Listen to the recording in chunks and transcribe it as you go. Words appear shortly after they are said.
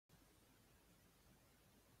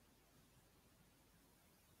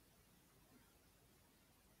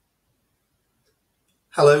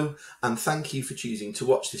Hello, and thank you for choosing to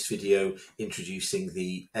watch this video introducing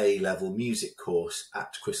the A-level music course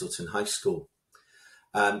at Christleton High School.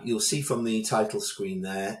 You'll see from the title screen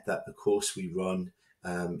there that the course we run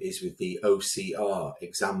is with the OCR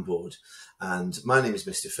exam board. And my name is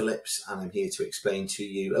Mr. Phillips, and I'm here to explain to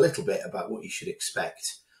you a little bit about what you should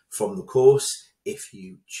expect from the course if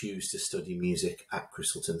you choose to study music at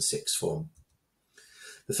Christleton Sixth Form.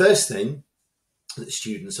 The first thing that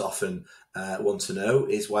students often want to know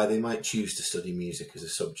is why they might choose to study music as a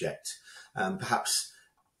subject. Perhaps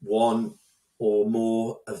one or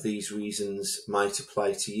more of these reasons might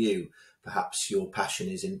apply to you. Perhaps your passion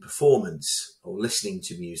is in performance or listening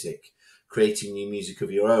to music, creating new music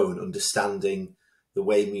of your own, understanding the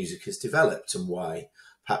way music has developed and why.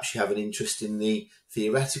 Perhaps you have an interest in the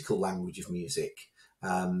theoretical language of music.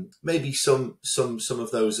 Maybe some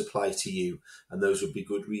of those apply to you, and those would be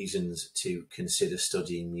good reasons to consider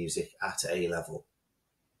studying music at A level.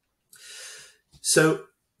 So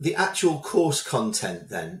the actual course content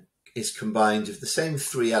then is combined of the same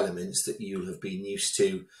three elements that you'll have been used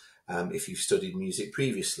to if you've studied music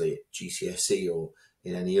previously at GCSE or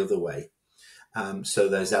in any other way. So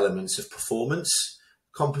there's elements of performance,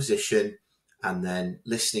 composition, and then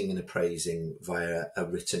listening and appraising via a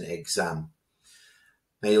written exam.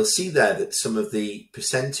 Now you'll see there that some of the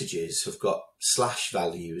percentages have got slash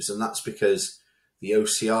values, and that's because the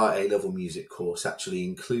OCR A-level music course actually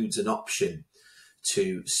includes an option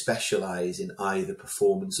to specialise in either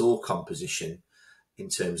performance or composition in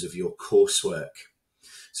terms of your coursework.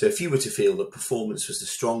 So if you were to feel that performance was the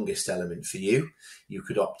strongest element for you, you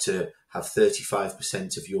could opt to have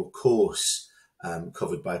 35% of your course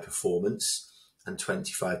covered by performance and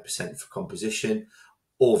 25% for composition,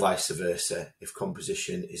 or vice versa, if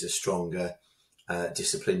composition is a stronger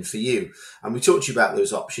discipline for you. And we talked to you about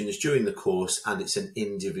those options during the course, and it's an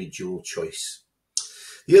individual choice.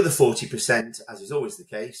 The other 40%, as is always the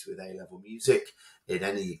case with A-level music in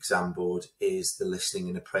any exam board, is the listening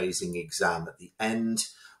and appraising exam at the end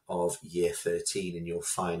of year 13 in your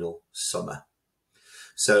final summer.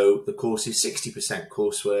 So the course is 60%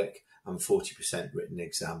 coursework and 40% written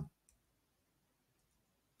exam.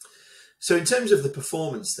 So in terms of the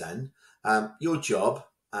performance then, your job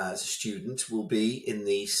as a student will be in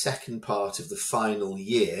the second part of the final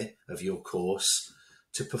year of your course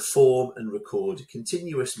to perform and record a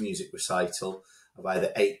continuous music recital of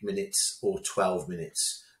either 8 minutes or 12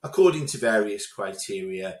 minutes, according to various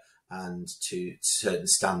criteria and to certain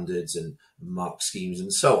standards and mark schemes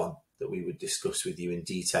and so on that we would discuss with you in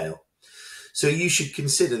detail. So you should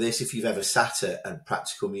consider this if you've ever sat at a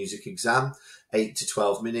practical music exam. 8 to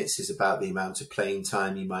 12 minutes is about the amount of playing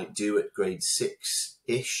time you might do at grade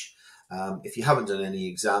 6-ish. If you haven't done any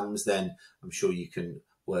exams, then I'm sure you can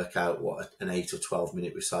work out what an 8 or 12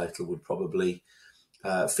 minute recital would probably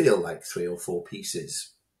feel like, 3 or 4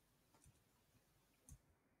 pieces.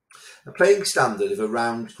 A playing standard of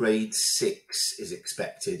around grade 6 is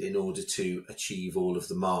expected in order to achieve all of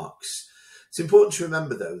the marks. It's important to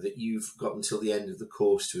remember, though, that you've got until the end of the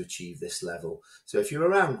course to achieve this level. So if you're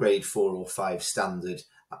around grade 4 or 5 standard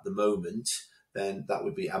at the moment, then that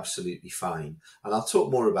would be absolutely fine. And I'll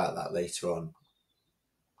talk more about that later on.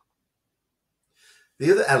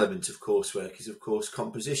 The other element of coursework is, of course,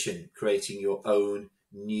 composition, creating your own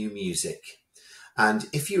new music. And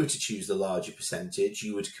if you were to choose the larger percentage,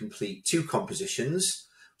 you would complete 2 compositions,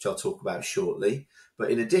 which I'll talk about shortly.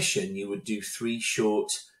 But in addition, you would do 3 short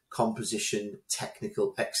composition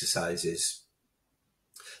technical exercises.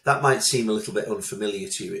 That might seem a little bit unfamiliar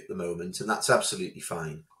to you at the moment, and that's absolutely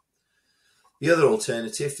fine. The other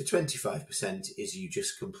alternative for 25% is you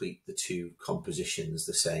just complete the 2 compositions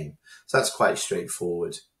the same. So that's quite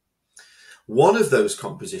straightforward. One of those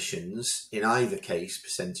compositions, in either case,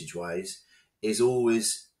 percentage-wise, is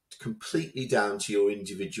always completely down to your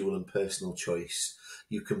individual and personal choice.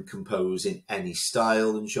 You can compose in any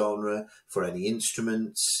style and genre for any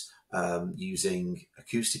instruments, using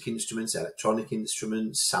acoustic instruments, electronic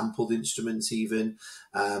instruments, sampled instruments even.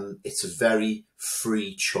 It's a very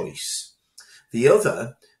free choice. The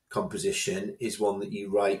other composition is one that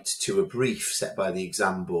you write to a brief set by the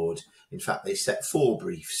exam board. In fact, they set 4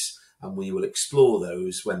 briefs, and we will explore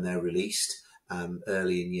those when they're released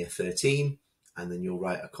early in year 13, and then you'll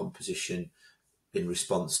write a composition in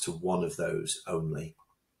response to one of those only.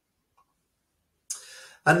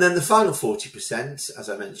 And then the final 40%, as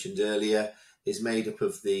I mentioned earlier, is made up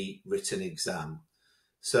of the written exam.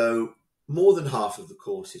 So more than half of the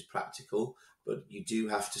course is practical, but you do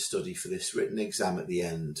have to study for this written exam at the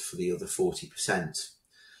end for the other 40%.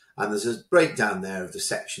 And there's a breakdown there of the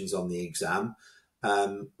sections on the exam.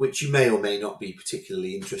 which you may or may not be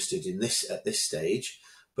particularly interested in at this stage.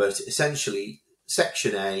 But essentially,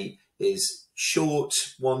 section A is short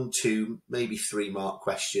 1, 2, maybe 3 mark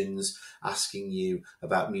questions asking you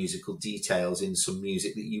about musical details in some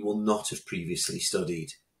music that you will not have previously studied.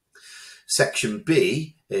 Section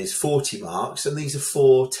B is 40 marks, and these are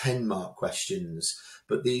 4 10-mark questions,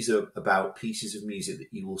 but these are about pieces of music that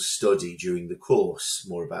you will study during the course.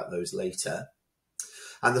 More about those later.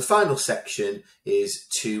 And the final section is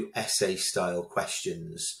 2 essay-style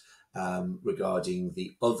questions regarding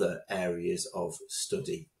the other areas of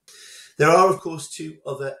study. There are, of course, 2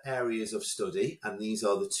 other areas of study, and these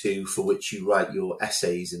are the 2 for which you write your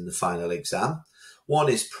essays in the final exam. One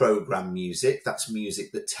is program music. That's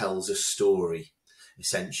music that tells a story,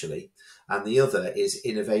 essentially. And the other is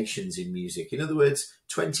innovations in music. In other words,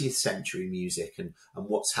 20th century music and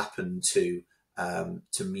what's happened to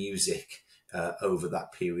music over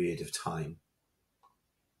that period of time.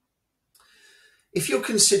 If you're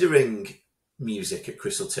considering music at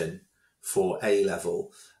Christleton for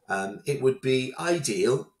A-level, it would be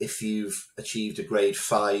ideal if you've achieved a grade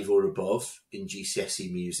 5 or above in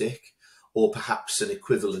GCSE music, or perhaps an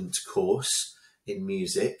equivalent course in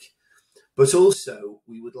music. But also,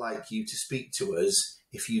 we would like you to speak to us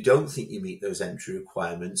if you don't think you meet those entry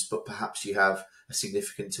requirements, but perhaps you have a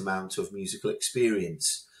significant amount of musical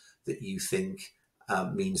experience that you think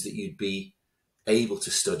means that you'd be able to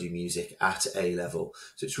study music at A-level.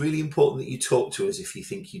 So it's really important that you talk to us if you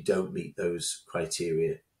think you don't meet those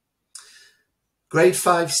criteria. Grade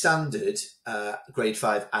 5 standard, grade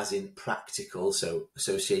 5 as in practical, so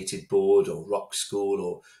Associated Board or Rock School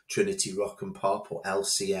or Trinity Rock and Pop or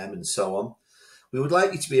LCM and so on. We would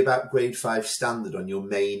like you to be about grade 5 standard on your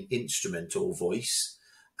main instrument or voice,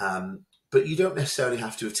 but you don't necessarily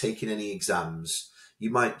have to have taken any exams. You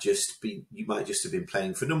might just have been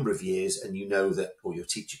playing for a number of years, and you know that, or your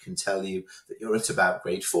teacher can tell you that you're at about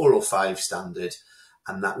grade 4 or 5 standard,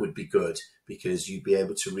 and that would be good, because you'd be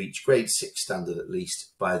able to reach grade 6 standard at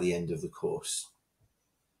least by the end of the course.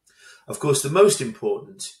 Of course, the most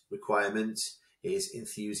important requirement is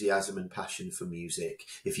enthusiasm and passion for music.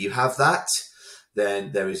 If you have that,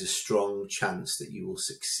 then there is a strong chance that you will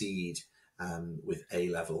succeed with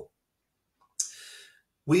A-level.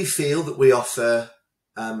 We feel that we offer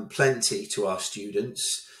plenty to our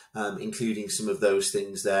students, including some of those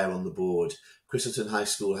things there on the board. Christleton High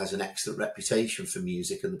School has an excellent reputation for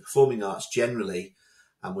music and the performing arts generally,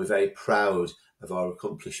 and we're very proud of our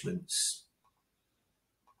accomplishments.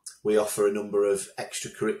 We offer a number of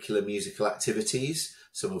extracurricular musical activities,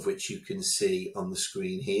 some of which you can see on the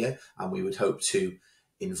screen here, and we would hope to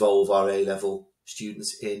involve our A-level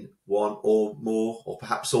students in one or more, or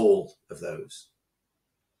perhaps all of those.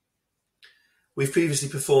 We've previously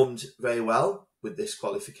performed very well with this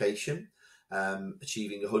qualification,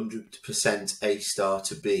 achieving 100% A*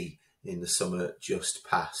 to B in the summer just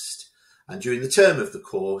past. And during the term of the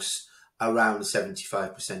course, around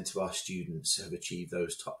 75% of our students have achieved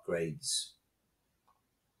those top grades.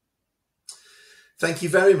 Thank you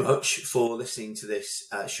very much for listening to this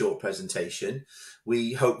short presentation.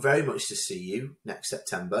 We hope very much to see you next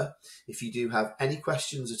September. If you do have any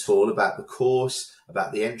questions at all about the course,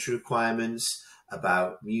 about the entry requirements,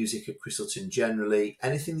 about music at Christleton generally,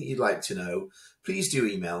 anything that you'd like to know, please do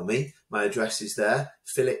email me. My address is there,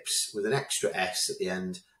 Phillips with an extra S at the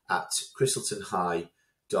end at christletonhigh.co.uk.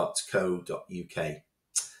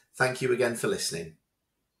 Thank you again for listening.